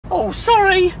Oh,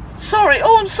 sorry. Sorry.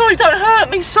 Oh, I'm sorry. Don't hurt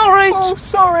me. Sorry. Oh,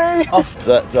 sorry.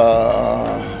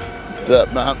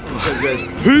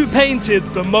 Who painted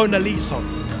the Mona Lisa?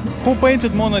 Who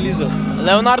painted Mona Lisa?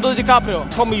 Leonardo DiCaprio.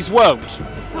 Tommy's World.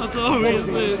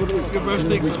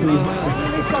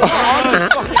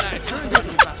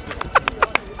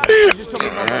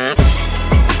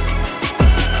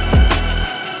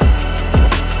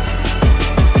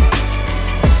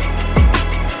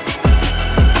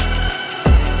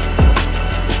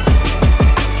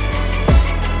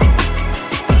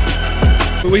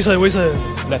 What you saying? What you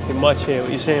saying? Nothing much here.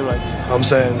 What you saying, man? I'm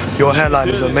saying your hairline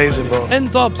is amazing, bro.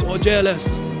 N-dubs or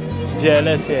JLS?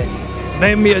 JLS, yeah.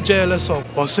 Name me a JLS song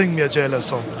or sing me a JLS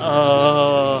song.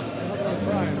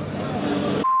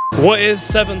 What is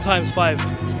 7 times 5?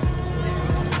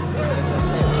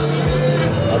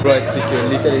 Bro, I speak a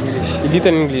little English.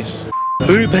 Little English.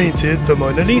 Who painted the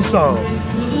Mona Lisa?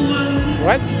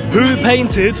 What? Who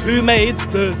made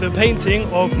the painting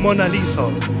of Mona Lisa?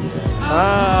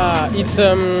 It's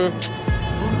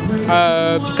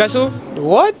Picasso.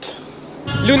 What?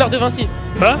 Léonard de Vinci.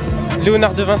 Huh?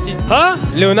 Léonard de Vinci. Huh?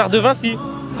 Léonard de Vinci.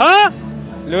 Huh?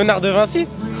 Léonard de Vinci.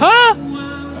 Huh?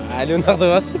 Léonard de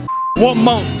Vinci. What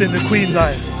month did the Queen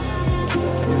die?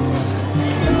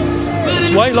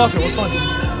 Why are you laughing? What's funny?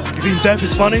 You think death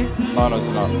is funny? No, it's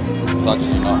not. It's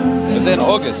actually not. It's in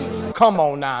August. Come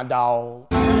on now, dog.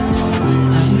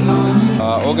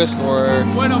 August or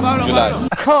July.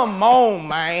 Come on,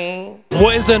 man.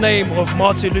 What is the name of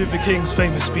Martin Luther King's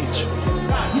famous speech?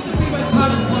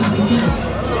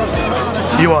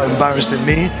 You are embarrassing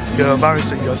me, you're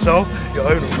embarrassing yourself, your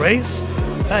own race.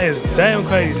 That is damn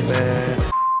crazy,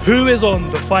 man. Who is on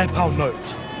the £5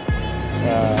 note?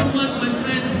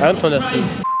 I don't understand.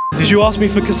 Did you ask me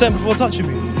for consent before touching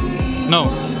me? No,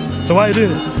 So why are you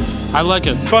doing it? I like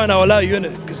it. Fine, I'll allow you in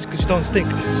it, because you don't stink.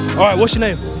 Alright, what's your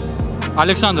name?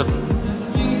 Alexander.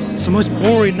 It's the most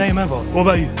boring name ever. What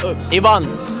about you? Ivan.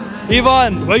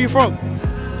 Ivan, where are you from?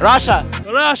 Russia.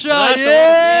 Russia,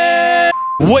 yeah!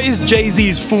 What is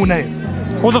Jay-Z's full name?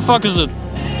 Who the fuck is it?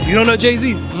 You don't know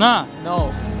Jay-Z? Nah.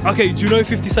 No. Okay, do you know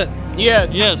 50 Cent?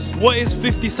 Yes. Yes. What is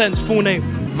 50 Cent's full name?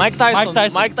 Mike Tyson. Mike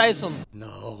Tyson. Mike Tyson.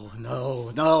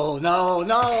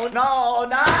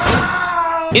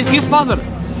 It's his father.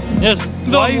 Yes.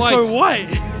 Why are you so white?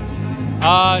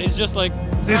 It's just like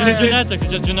Did- genetics.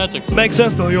 It's just genetics. Makes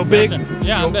sense though, you're big.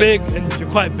 Yeah, you're I'm big and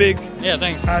you're quite big. Yeah,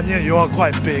 thanks. And yeah, you are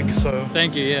quite big, so.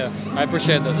 Thank you. Yeah, I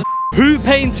appreciate that. Who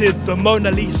painted the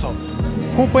Mona Lisa?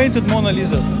 Who painted Mona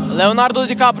Lisa? Leonardo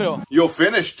DiCaprio. You're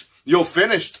finished. You're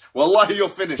finished. Wallahi, you're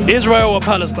finished. Israel or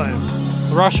Palestine?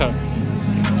 Russia.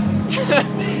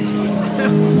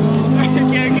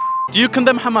 Do you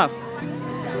condemn Hamas?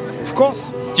 Of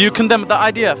course. Do you condemn the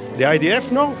IDF? The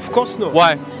IDF? No, of course not.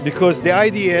 Why? Because the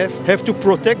IDF have to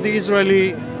protect the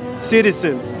Israeli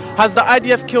citizens. Has the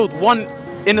IDF killed one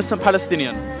innocent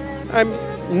Palestinian? I'm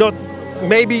not,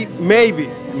 maybe.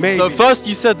 So first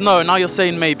you said no, now you're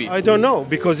saying maybe. I don't know,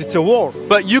 because it's a war.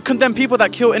 But you condemn people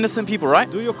that kill innocent people, right?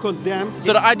 Do you condemn?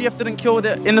 So the IDF didn't kill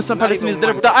the innocent Not Palestinians.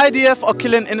 even The IDF are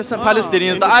killing innocent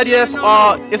Palestinians. The IDF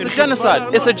are, it's a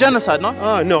genocide. It's a genocide, no?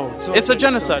 No. It's a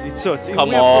genocide. Come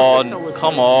we are protect on, ourselves.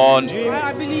 come on.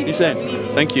 I believe. You saying?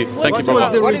 Thank you, thank you, What was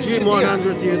brother. the regime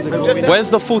 100 years ago? Where's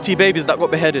the 40 babies that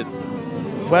got beheaded?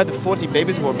 Where the 40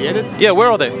 babies were beheaded? Yeah, where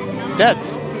are they? Dead.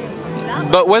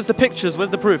 But where's the pictures? Where's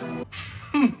the proof?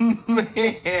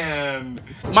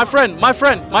 My friend,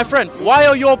 why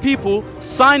are your people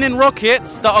signing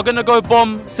rockets that are gonna go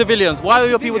bomb civilians? Why are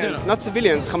your people doing It's that? not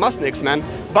civilians, Hamasniks, man.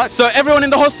 But So everyone in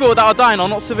the hospital that are dying are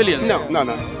not civilians? no.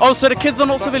 Oh, so the kids are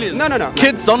not civilians? No.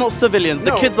 Kids are not civilians,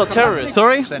 the No, kids are terrorists.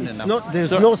 Sorry? It's not,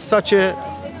 there's no such a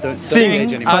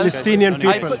thing, Palestinian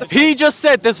people. He just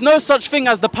said there's no such thing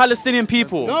as the Palestinian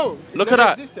people. No, Look at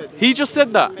never that. existed. He just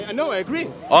said that. No, I agree.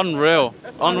 Unreal.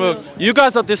 Unreal. You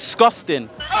guys are disgusting.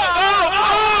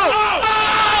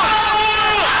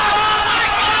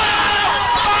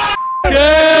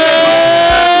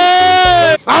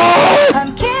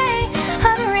 I'm gay,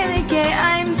 I'm really gay,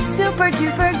 I'm super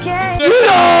duper gay.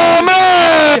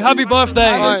 Happy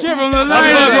birthday! Shit from the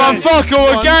I'm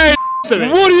fucking again!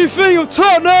 What do you think of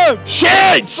Tottenham?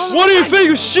 Shit! What do you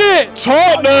think of shit?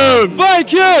 Tottenham!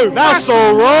 Thank you! That's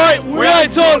alright! We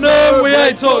ain't Tottenham! We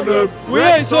ain't Tottenham! We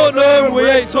ain't Tottenham! We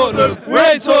ain't Tottenham! We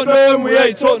ain't Tottenham! We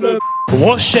ain't Tottenham!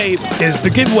 What shape is the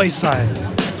giveaway sign?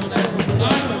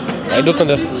 I don't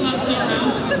understand.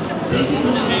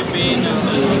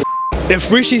 If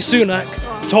Rishi Sunak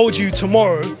told you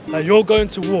tomorrow that you're going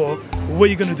to war, what are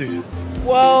you gonna do?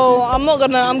 Well, I'm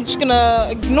just gonna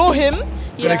ignore him.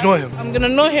 Gonna ignore him. I'm gonna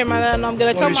ignore him and then I'm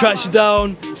gonna tell He tracks you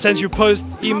down, sends you post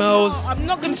emails. I'm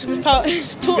not gonna start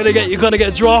talking. You're gonna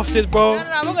get drafted, bro. No,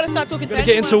 I'm not gonna start talking to You're gonna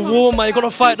get into anyone. war, man. You're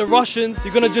gonna fight the Russians.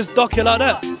 You're gonna just duck it like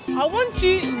that. I want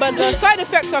to, but the side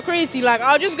effects are crazy. Like,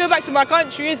 I'll just go back to my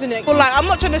country, isn't it? But like, I'm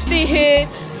not trying to stay here,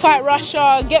 fight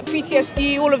Russia, get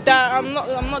PTSD, all of that. I'm not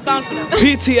down for that.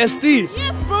 PTSD?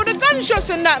 Yes, bro. The gunshots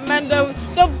and that, man. The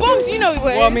bombs, you know.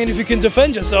 Well, I mean, if you can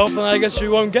defend yourself, then I guess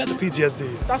you won't get the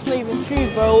PTSD. That's not even true,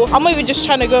 bro. I'm not even just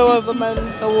trying to go over, man,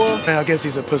 the war. Yeah, I guess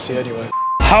he's a pussy anyway.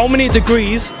 How many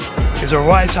degrees is a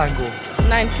right angle?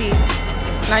 90 degrees.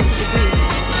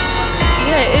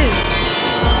 Yeah, it is.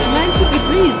 90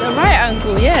 degrees, a right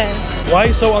angle, yeah. Why are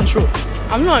you so unsure?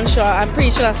 I'm not unsure. I'm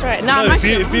pretty sure that's right. No, if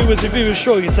you was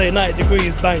sure, you'd say 90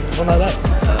 degrees, bang, something like that.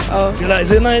 Oh. You're like,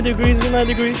 is it 90 degrees? Is it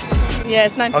 90 degrees? Yeah,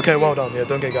 it's 90 Okay, well done. Yeah,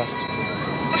 don't get gassed.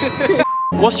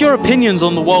 What's your opinions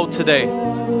on the world today?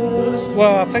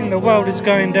 Well, I think the world is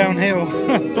going downhill.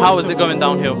 How is it going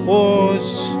downhill?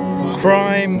 Wars,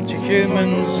 crime to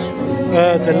humans,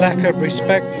 the lack of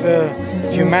respect for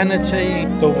humanity,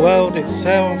 the world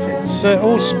itself. It's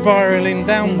all spiraling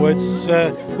downwards.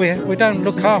 We don't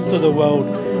look after the world.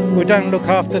 We don't look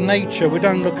after nature. We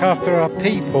don't look after our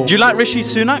people. Do you like Rishi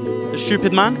Sunak, the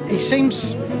stupid man? He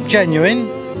seems genuine,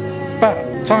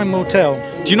 but time will tell.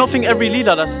 Do you not think every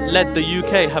leader that's led the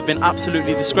UK have been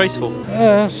absolutely disgraceful?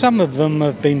 Some of them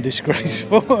have been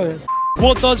disgraceful.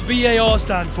 What does VAR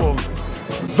stand for?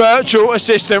 Virtual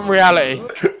Assistant Reality.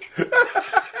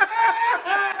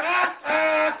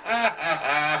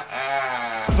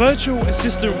 Virtual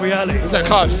assistant reality. Is that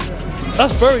close?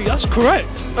 That's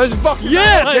correct. That's fucking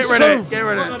Yeah, get rid of it. Get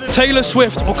rid of it. Taylor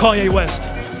Swift or Kanye West?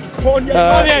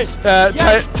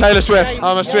 Taylor Swift.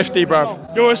 I'm a Swiftie,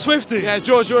 bruv. You're a Swiftie? Yeah,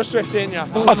 George, you're a Swiftie, ain't ya?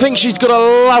 I think she's got a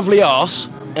lovely ass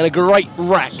and a great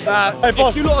rack.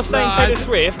 If you lot are saying Taylor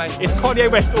Swift, it's Kanye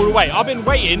West all the way. I've been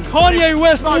waiting. Kanye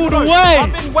West all the way!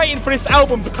 I've been waiting for this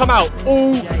album to come out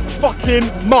all fucking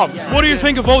month. What do you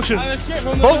think of Vultures?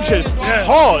 Vultures? Yeah.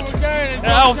 Hard.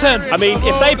 Out of 10. I mean,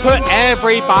 if they put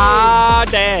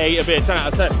everybody, it'd be a 10 out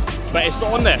of 10. But it's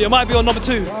not on there. It might be on number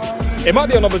 2. It might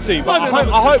be on number 2, but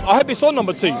I hope it's on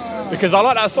number 2 because I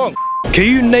like that song. Can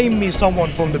you name me someone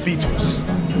from the Beatles?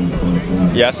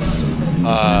 Yes.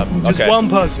 Just okay. one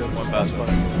person. That's fine.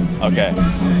 Okay.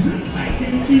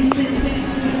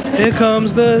 Here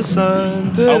comes the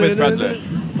sun. Elvis Presley.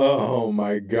 Oh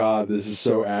my god, this is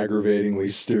so aggravatingly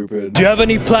stupid. Do you have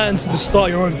any plans to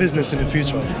start your own business in the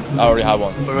future? I already have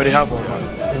one. Already have one,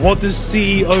 right? What does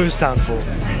CEO stand for?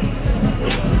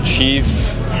 Chief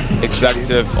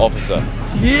Executive Officer.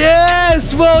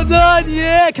 Yes, well done,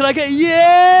 yeah! Can I get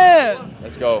yeah?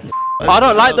 Let's go. I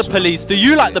don't like the police. Do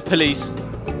you like the police?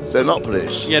 They're not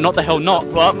police. Yeah, not the hell not.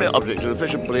 The primary object of the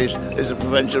official police is the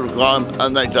prevention of crime,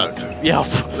 and they don't. Yeah.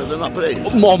 So they're not police.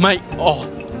 Oh, mate. Oh,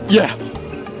 yeah.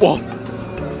 What?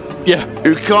 Yeah.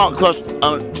 You can't cross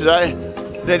today.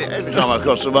 Then every time I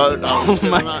cross the road, I'm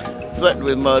threatened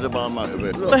with murder by a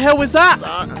motorbike. What the hell was that?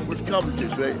 That was Coventry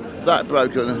Street. That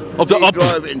broken. Of the he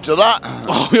drove into that.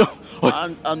 Oh, yeah.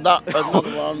 And that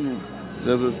another one.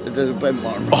 There's a bent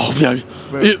one. Oh, no.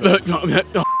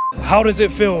 How does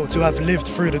it feel to have lived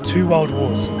through the 2 world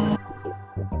wars?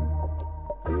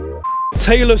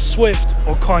 Taylor Swift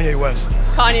or Kanye West?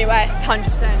 Kanye West,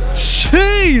 100%.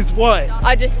 Jeez, why?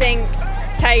 I just think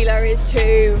Taylor is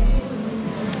too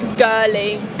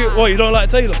girly. What, you don't like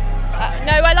Taylor?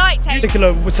 No, I like Taylor.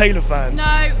 Particular with Taylor fans.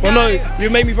 No, well, no. You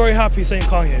made me very happy saying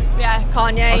Kanye. Yeah,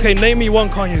 Kanye. Okay, name me one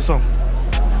Kanye song.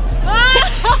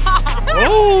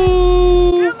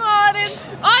 Oh! Good morning.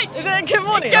 Is it good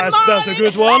morning? That's a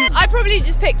good one. I probably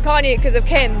just picked Kanye because of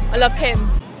Kim. I love Kim.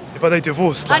 But they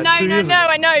divorced like 2 years ago.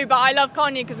 I know, but I love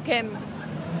Kanye because of Kim.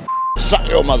 Suck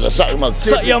your mother, suck your mother.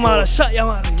 Suck your mother, suck your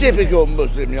mother. Typical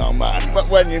Muslim young man. But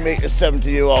when you meet a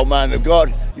 70-year-old man of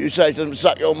God, you say to them,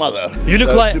 suck your mother. You look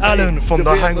So like to Alan be- from to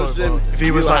The be a Hangover Muslim, if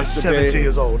he was you like have to 70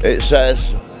 years old. It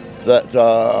says that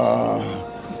I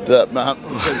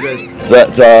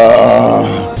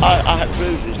had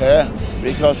bruises here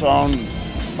because on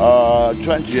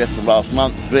 20th of last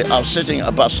month, I was sitting at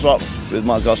a bus stop with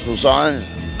my gospel sign.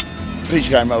 Police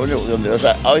came over and looked under. I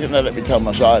said, "Oh, you can let me tell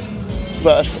my side."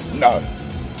 First, no.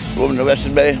 The woman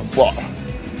arrested me. What?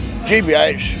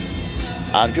 GBH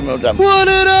and criminal damage. One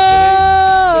of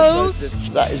those!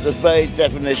 That is the very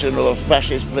definition of a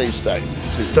fascist police state.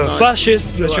 The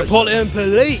fascist Metropolitan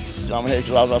Police. I'm here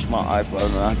because I lost my iPhone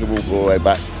and I had to walk all the way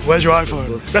back. Where's your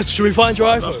iPhone? Should we find your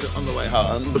I iPhone? lost it on the way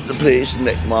home. The police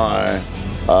nicked my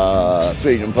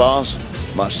freedom pass,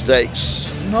 my stakes.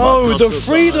 No, the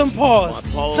freedom pass.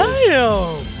 My polls.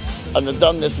 Damn. And they've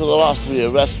done this for the last 3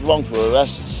 arrests, wrongful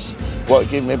arrests. What,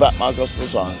 give me back my gospel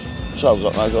signs? So I've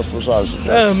got no gospel signs.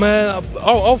 Yeah, man.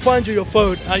 I'll find you your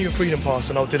phone and your Freedom Pass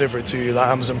and I'll deliver it to you, like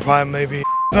Amazon Prime maybe.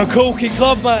 The Corky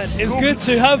Club, man. It's good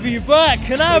to have you back.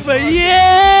 Can I have a yeah?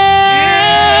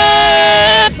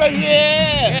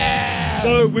 Yeah!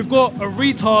 So we've got a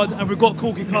retard and we've got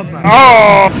Corky Club, man.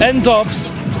 Oh! N-Dubs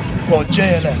or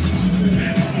JLS?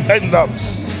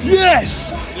 N-Dubs.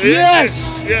 Yes!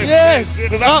 Yes! Yes!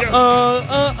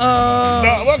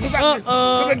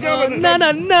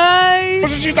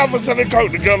 What's she done for selling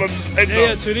coke, the girl on N-Dubs?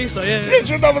 Yeah, Tulisa, yeah. Yeah,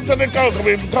 she's done for selling coke. I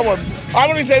mean, come on.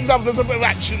 I'm only saying N-Dubs, there's a bit of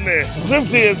action there.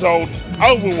 50 years old,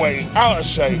 overweight, out of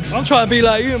shape. I'm trying to be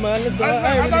like you, man. Listen,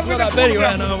 I ain't really got that belly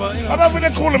right now, but you know. I don't think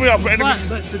they're calling me up for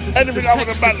anything, anything other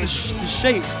than balance. The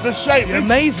shape. The shape. The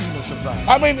amazingness of that.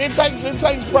 I mean, it takes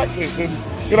practice, and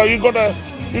you know, you've got to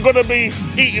be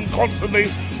eating constantly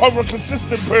over a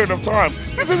consistent period of time.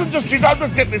 This isn't just, you don't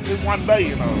just get this in one day,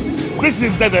 you know. This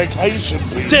is dedication.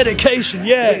 People. Dedication,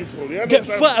 yeah. Get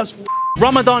fat as f.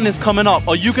 Ramadan is coming up.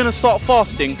 Are you gonna start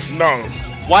fasting? No.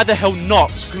 Why the hell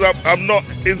not? Because I'm not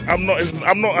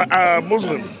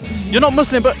Muslim. You're not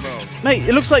Muslim, but no. Mate,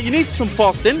 it looks like you need some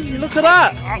fasting. You look at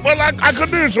that. Well, I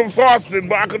could do some fasting,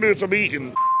 but I could do some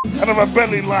eating. And have a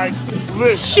belly like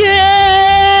this.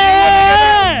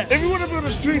 Yeah! If you want to do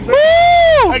the streets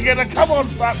again, come on,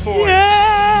 fat boy.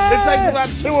 Yeah! It takes about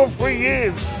 2 or 3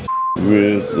 years.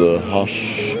 With the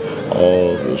hush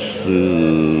of the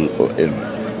sea,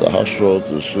 the hush of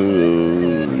the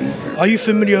sea. Are you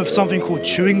familiar with something called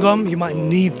chewing gum? You might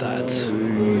need that.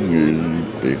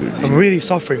 I'm really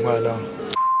suffering right now.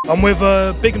 I'm with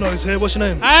Big Nose here. What's your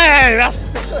name? Hey, that's...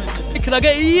 Can I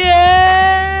get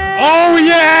yeah? Oh,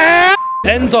 yeah!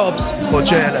 N-Dubs or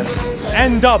JLS?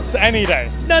 N-Dubs any day.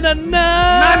 No,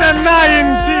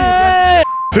 indeed.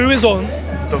 Who is on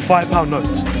the £5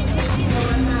 note?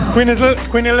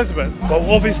 Queen Elizabeth.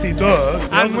 Well, obviously, duh.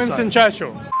 And Winston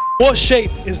Churchill. What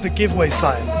shape is the giveaway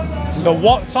sign? The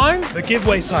what sign? The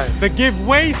giveaway sign. The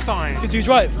giveaway sign. Do you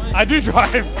drive? I do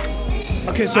drive.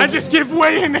 Okay, so... I just give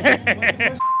way in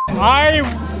it. I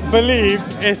believe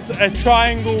it's a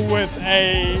triangle with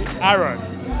a arrow.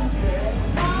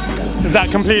 Is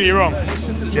that completely wrong?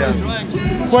 Yeah.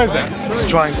 Where is it? It's a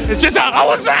triangle. It's just a...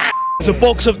 What's that? It's a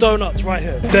box of donuts right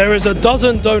here. There is a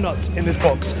dozen donuts in this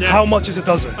box. Yeah. How much is a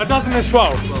dozen? A dozen is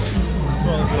 12.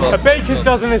 A baker's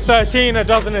dozen is 13, a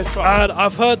dozen is 12. And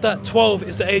I've heard that 12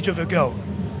 is the age of a girl.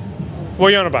 What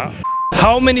are you on about?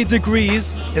 How many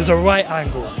degrees is a right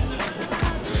angle?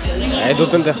 I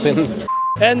don't understand.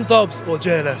 N-Dubs or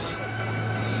JLS?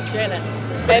 JLS.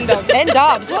 N-Dubs.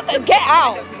 N-Dubs. What the? Get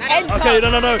out. N-Dubs. Okay,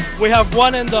 no. We have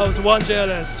one N-Dubs, one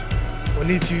JLS. We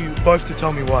need you both to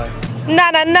tell me why.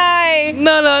 No.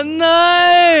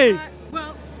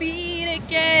 Won't beat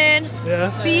again.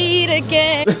 Yeah. Beat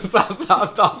again. Stop.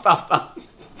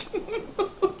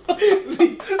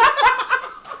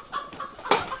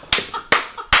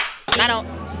 No.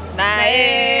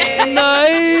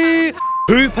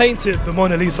 Who painted the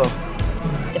Mona Lisa?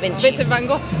 Da Vinci. Vincent van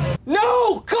Gogh.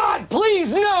 No! God,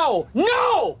 please, no!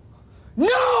 No!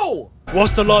 No!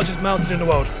 What's the largest mountain in the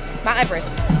world? Mount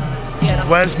Everest.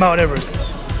 Where's Mount Everest?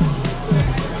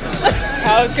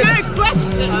 That was good. Good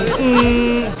question.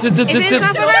 Is it in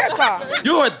South America?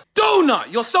 You're a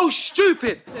donut! You're so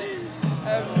stupid!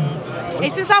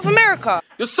 It's in South America.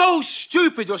 You're so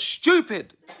stupid! You're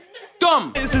stupid!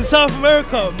 Dumb! It's in South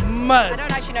America, I mad.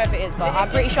 don't actually know if it is, but I'm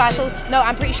pretty sure I saw... No,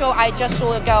 I'm pretty sure I just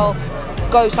saw a girl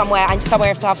go somewhere in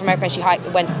South America and she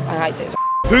went and hiked it.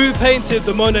 Who painted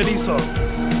the Mona Lisa?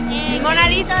 Mona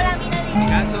Lisa,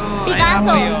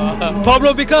 Picasso.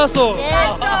 Pablo Picasso.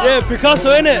 Yes. Yeah,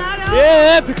 Picasso, innit?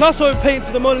 Yeah, Picasso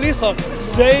painted the Mona Lisa.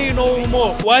 Say no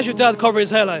more. Why does your dad cover his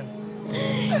hairline?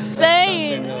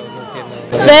 Spain.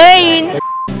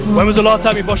 When was the last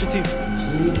time you brushed your teeth?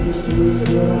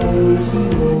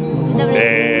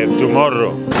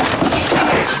 Tomorrow.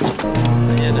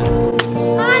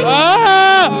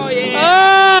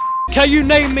 Can you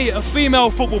name me a female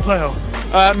football player?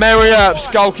 Mary Earps,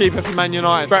 goalkeeper for Man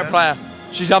United. Great player.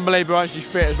 She's unbelievable and she's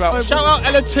fit as well. Shout out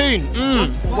Ella Toon.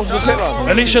 What's the tip like?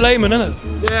 Alicia Lehmann, innit?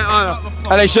 Yeah, I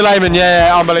know. Alicia Lehmann,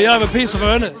 yeah, unbelievable. You have a piece of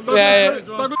her, innit? Yeah.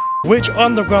 Which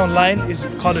underground line is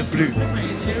coloured blue?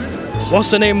 What's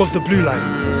the name of the blue line?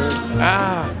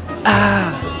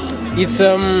 It's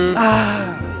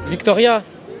Victoria.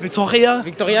 Victoria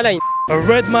Line. A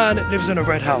red man lives in a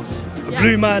red house. A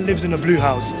blue man lives in a blue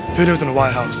house. Who lives in a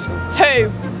white house?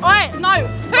 Who? Wait, no.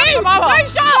 Who? Mama. Who?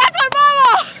 Shut up.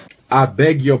 Mama. I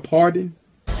beg your pardon?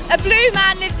 A blue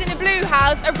man lives in a blue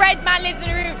house. A red man lives in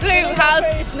a blue house.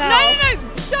 No.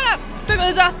 Shut up.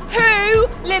 Because who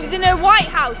lives in a white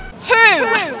house? Who?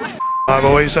 Alright,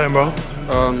 but what are you saying, bro?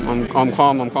 I'm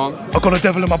calm. I got a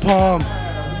devil in my palm.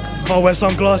 Can't wear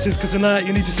sunglasses because tonight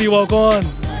you need to see what I've got on.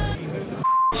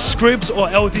 Scribs or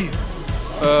LD?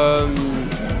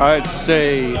 I'd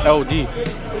say LD.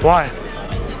 Why?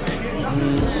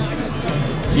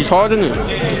 He's hard, isn't it?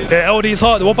 Yeah, LD is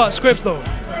hard. What about Scribs though?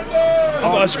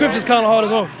 Scribs is kind of hard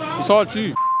as well. It's hard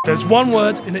too. There's one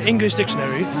word in the English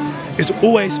dictionary. It's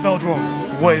always spelled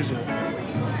wrong. What is it?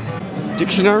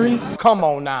 Dictionary? Come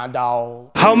on now, dawg.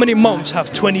 How many months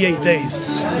have 28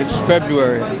 days? It's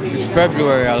February. It's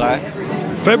February, I lie.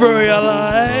 February, I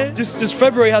lie. Just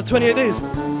February has 28 days?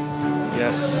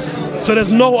 Yes. So there's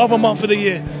no other month of the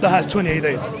year that has 28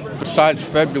 days? Besides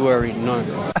February, no.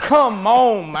 Come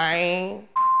on, man.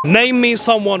 Name me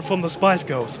someone from the Spice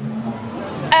Girls.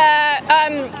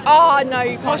 Oh no,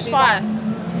 you can't do that.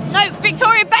 No,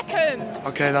 Victoria Beckham.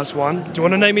 Okay, that's one. Do you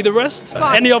want to name me the rest?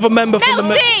 Fine. Any other member from the...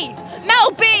 Mel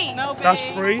B. Mel B. That's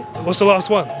three. What's the last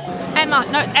one? Emma.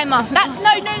 No, it's Emma.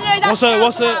 That's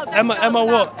What's her? Emma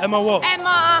what? Emma what?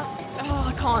 Emma. Oh,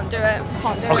 I can't do it.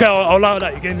 Okay, I'll allow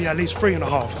that. You gave me at least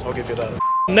 3.5, so I'll give you that.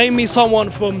 Name me someone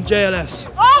from JLS.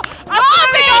 Oh,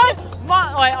 Marvin!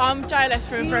 I'm JLS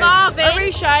through and through. Marvin.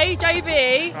 Arisha,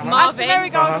 JB. Marvin. There we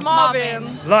go,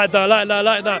 Marvin. Like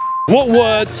that. What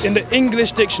word in the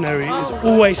English dictionary is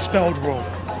always spelled wrong?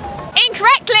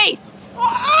 Incorrectly!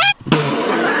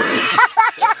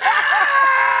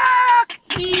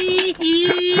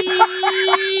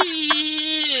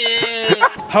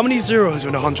 How many zeros are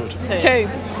in 100? 2.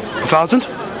 1,000? 3.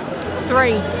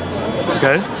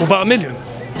 Okay. What about 1,000,000?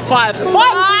 5. 5!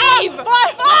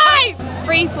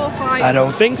 3, 4, 5. I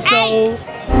don't think so.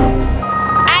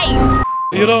 8.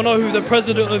 You don't know who the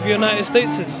President of the United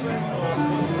States is?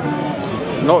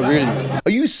 Not really.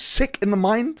 Are you sick in the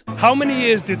mind? How many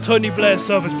years did Tony Blair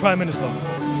serve as Prime Minister?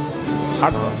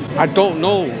 I don't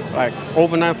know, like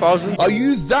over 9,000. Are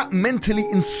you that mentally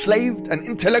enslaved and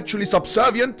intellectually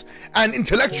subservient and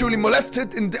intellectually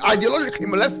molested and ideologically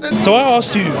molested? So I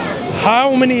asked you,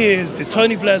 how many years did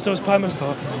Tony Blair serve as Prime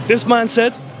Minister? This man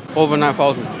said? Over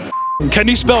 9,000. Can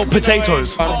you spell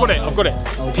potatoes? I've got it.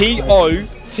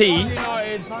 P-O-T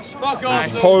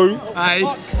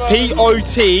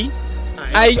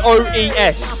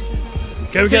P-O-T-A-O-E-S.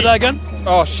 Can we get that again?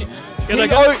 Oh shit.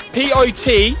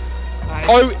 P-O-T-O-E-T-A-S.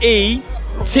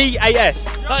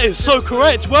 That is so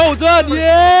correct. Well done.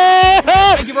 Yeah.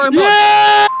 Thank you very much.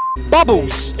 Yeah.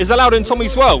 Bubbles is allowed in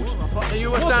Tommy's World. Are you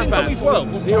a West Ham fan? Are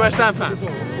you a West Ham fan?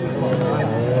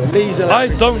 I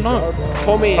don't know.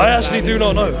 Tommy. I actually do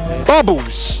not know.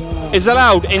 Bubbles is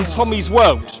allowed in Tommy's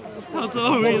World. How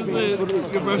dumb is it?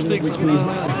 Your bro stinks.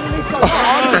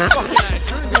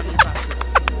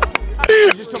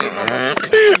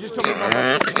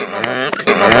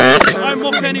 I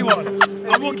mock anyone.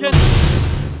 I mock anyone.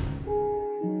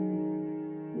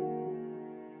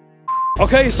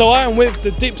 Okay, so I am with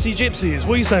the Dipsy Gypsies.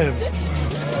 What are you saying?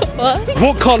 What?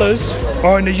 What colours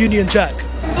are in the Union Jack?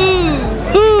 Ooh.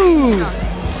 Ooh.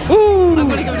 Ooh. I'm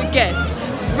gonna give it a guess.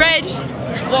 Red,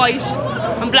 white,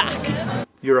 and black.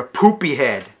 You're a poopy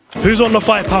head. Who's on the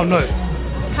 £5 note?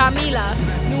 Camila.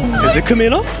 Is it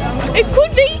Camila? It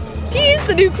could be. She is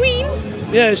the new queen.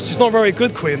 Yeah, she's not a very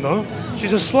good queen though.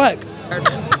 She's a slack. Do you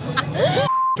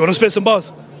want to spit some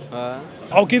bars?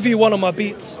 I'll give you one of my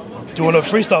beats. Do you want to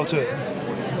freestyle to it?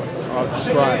 I'll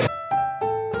try.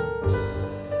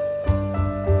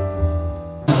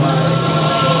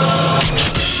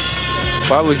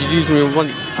 Why would you use me with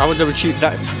money? I would never cheat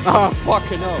that. Ah,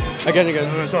 fucking hell. Again.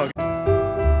 No, it's not.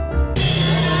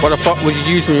 Why the fuck would you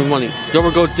use me with money? You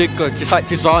ever go dig good, just like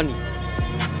Tizani?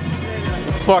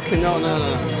 Fucking hell, no.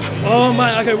 Oh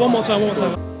man, okay, one more time.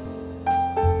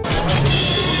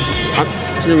 I'm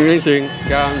doing anything.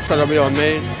 Yeah, I'm trying to be your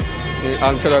main.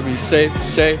 I'm trying to be safe.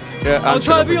 Yeah, I'm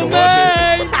trying to be your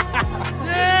main!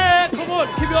 Yeah, come on,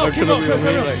 keep it up, keep it up.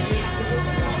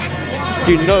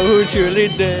 You know who's really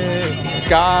there.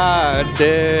 God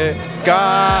there.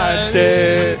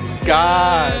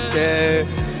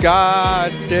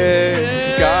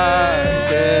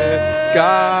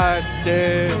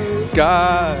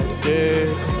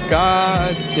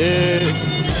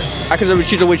 I can never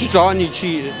cheat the way Tizani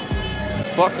cheated.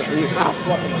 Fuck it.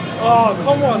 Fuck it. Oh,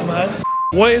 come on, man.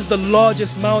 What is the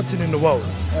largest mountain in the world?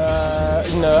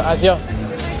 In Asia.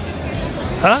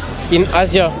 Huh? In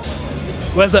Asia.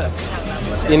 Where's that?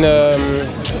 In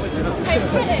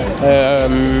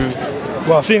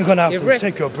well, I think I'm gonna have to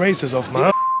take your braces off,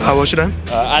 man. How was your name?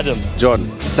 Adam. John.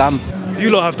 Sam. You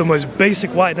lot have the most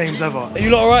basic white names ever. Are you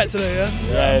lot alright today, yeah?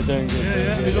 Yeah, doing good.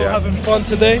 Yeah. You lot having fun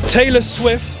today? Taylor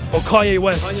Swift or Kanye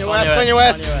West? Kanye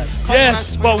West.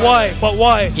 Yes, but why? But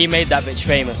why? He made that bitch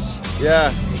famous.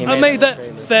 Yeah. I made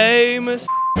that famous.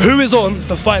 Who is on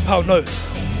the £5 note?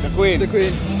 The Queen. The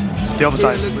Queen. The other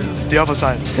side. The other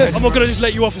side. I'm not gonna just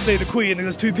let you off and say the Queen, and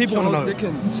there's two people on the note.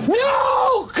 Dickens.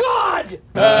 No, God!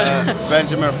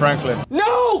 Benjamin Franklin.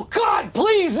 No, God,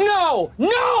 please, no!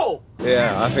 No!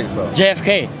 Yeah, I think so.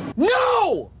 JFK.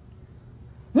 No!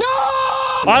 No!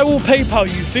 I will PayPal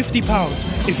you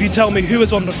 £50 if you tell me who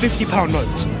is on the £50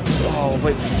 note. Oh,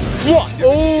 wait. What?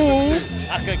 Oh!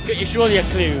 I could get you surely a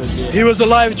clue. He was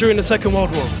alive during the Second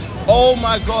World War. Oh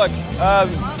my God. I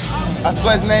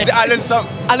forgot his name. Alan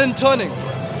Turing.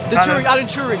 Alan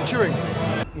Turing.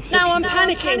 Now I'm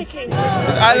panicking. It's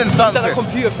Alan something. That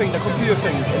computer thing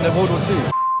in the World War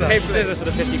II. Paper, scissors for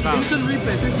the £50. Instant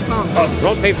replay, £50.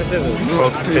 Rock, paper, scissors.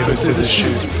 Rock, paper, scissors,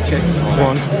 shoot. Okay.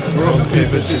 1. Rock,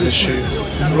 paper, scissors, shoot.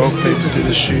 Rock, paper,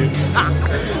 scissors, shoot.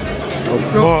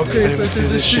 Rock, paper,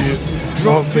 scissors, shoot.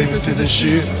 Rock, paper, scissors,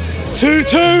 shoot.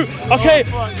 2-2. Okay.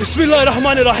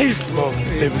 Bismillahirrahmanirrahim. Rock,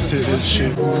 paper, scissors,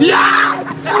 shoot. Yes!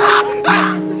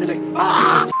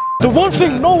 The one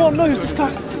thing no one knows, this guy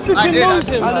flipping knows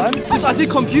him, man. Because I did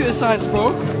computer science,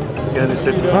 bro. He's getting his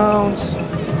 £50.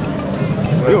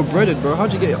 You're breaded, bro.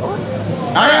 How'd you get it on?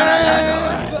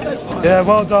 Yeah,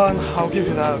 well done. I'll give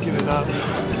you that.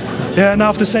 Yeah, now I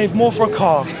have to save more for a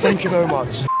car. Thank you very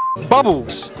much.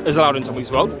 Bubbles is allowed in Tommy's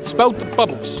world. Spelled the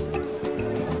bubbles.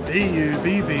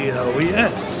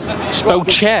 B-U-B-B-L-E-S. Spelled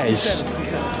chairs.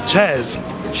 Chairs.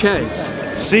 Chairs.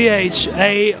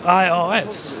 C-H-A-I-R-S.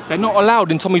 They're not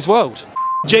allowed in Tommy's world.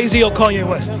 Jay-Z or Kanye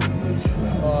West?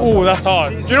 Oh, that's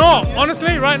hard. Do you know what?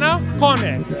 Honestly, right now,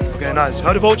 Kanye. Okay, nice.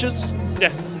 Heard of Vultures?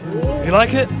 Yes. You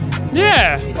like it?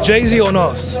 Yeah. Jay-Z or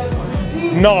Nas?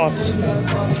 Nas.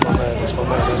 That's my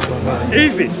man.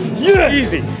 Easy. Yes.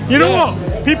 Easy. You know what?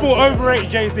 People overrate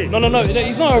Jay-Z. No,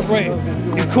 he's not overrated.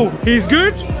 He's cool. He's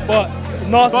good, but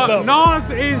Nas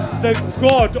is the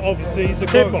god of he's the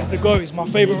GOAT. He's the GOAT. He's my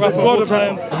favourite rapper of all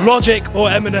time. Logic or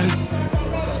Eminem?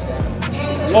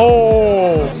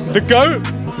 Oh, the GOAT?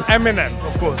 Eminem.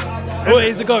 Of course. Well,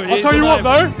 he's the GOAT. I'll tell you what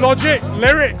though, Logic,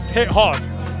 lyrics hit hard.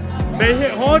 They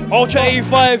hit hard. Ultra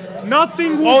 85.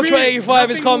 Nothing will Ultra be,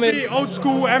 85 is coming. Old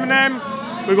school Eminem.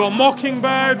 We got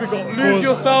Mockingbird. We got Lose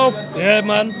Yourself. Yeah,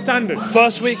 man. Standard.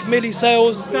 First week, milli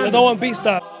sales. No one beats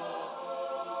that.